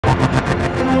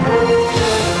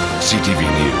CTV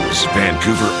News,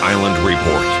 Vancouver Island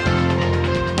Report.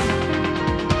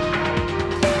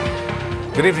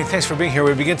 Good evening, thanks for being here.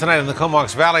 We begin tonight in the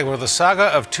Comox Valley, where the saga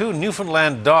of two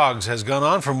Newfoundland dogs has gone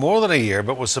on for more than a year,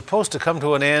 but was supposed to come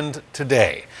to an end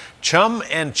today. Chum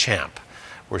and Champ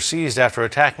were seized after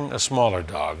attacking a smaller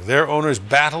dog. Their owners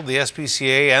battled the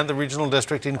SPCA and the regional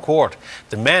district in court,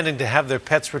 demanding to have their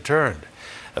pets returned.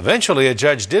 Eventually, a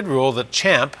judge did rule that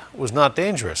Champ was not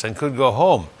dangerous and could go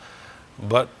home.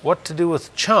 But what to do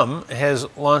with Chum has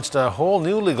launched a whole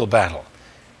new legal battle.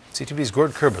 CTV's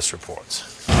Gord Kurbis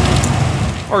reports.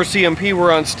 RCMP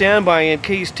were on standby in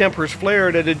case tempers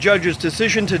flared at a judge's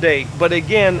decision today, but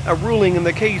again, a ruling in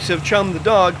the case of Chum the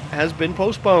dog has been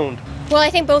postponed. Well, I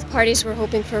think both parties were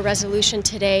hoping for a resolution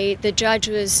today. The judge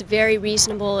was very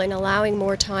reasonable in allowing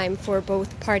more time for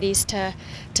both parties to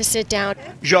sit down.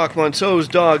 Jacques Monceau's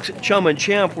dogs, Chum and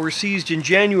Champ, were seized in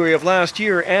January of last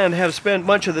year and have spent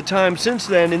much of the time since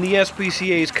then in the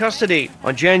SPCA's custody.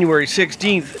 On January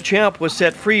 16th, Champ was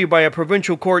set free by a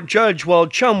provincial court judge while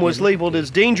Chum was labeled as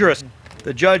dangerous.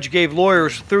 The judge gave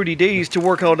lawyers 30 days to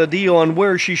work out a deal on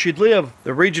where she should live.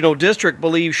 The regional district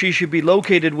believes she should be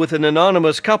located with an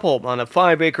anonymous couple on a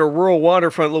 5-acre rural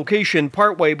waterfront location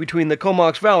partway between the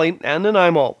Comox Valley and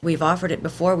Nanaimo. We've offered it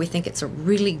before. We think it's a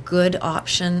really good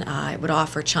option. It would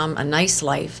offer Chum a nice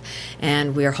life,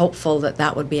 and we're hopeful that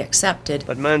that would be accepted.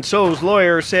 But Monceau's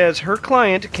lawyer says her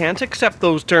client can't accept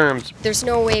those terms. There's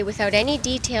no way, without any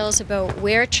details about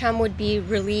where Chum would be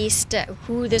released,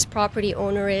 who this property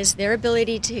owner is, their ability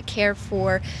to care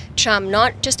for Chum,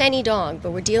 not just any dog,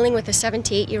 but we're dealing with a 7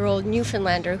 to 8-year-old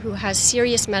Newfoundlander who has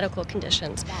serious medical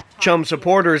conditions. Chum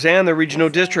supporters and the regional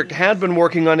district had been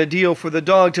working on a deal for the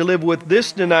dog to live with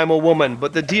this Nanaimo woman,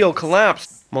 but the deal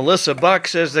collapsed. Melissa Buck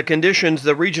says the conditions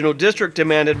the regional district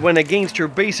demanded went against her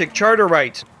basic charter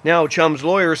rights. Now Chum's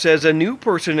lawyer says a new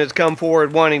person has come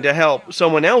forward wanting to help,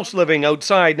 someone else living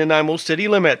outside Nanaimo city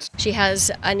limits. She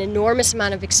has an enormous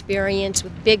amount of experience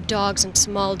with big dogs and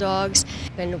small dogs,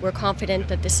 and we're confident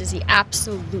that this is the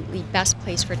absolutely best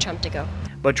place for Chum to go.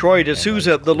 But Troy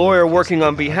D'Souza, the lawyer working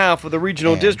on behalf of the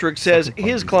regional district, says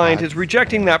his client is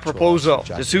rejecting that proposal.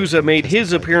 D'Souza made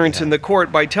his appearance in the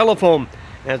court by telephone.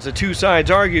 As the two sides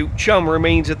argue, Chum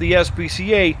remains at the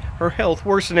SPCA, her health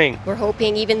worsening. We're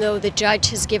hoping, even though the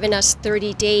judge has given us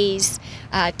 30 days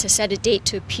to set a date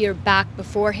to appear back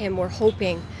before him, we're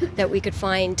hoping that we could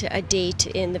find a date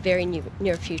in the very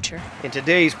near future. In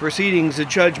today's proceedings, the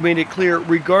judge made it clear,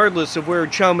 regardless of where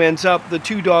Chum ends up, the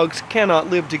two dogs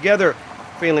cannot live together.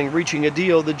 Failing reaching a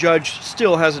deal, the judge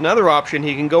still has another option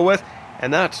he can go with,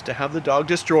 and that's to have the dog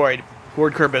destroyed.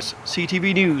 Gord Kurbis,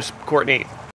 CTV News, Courtenay.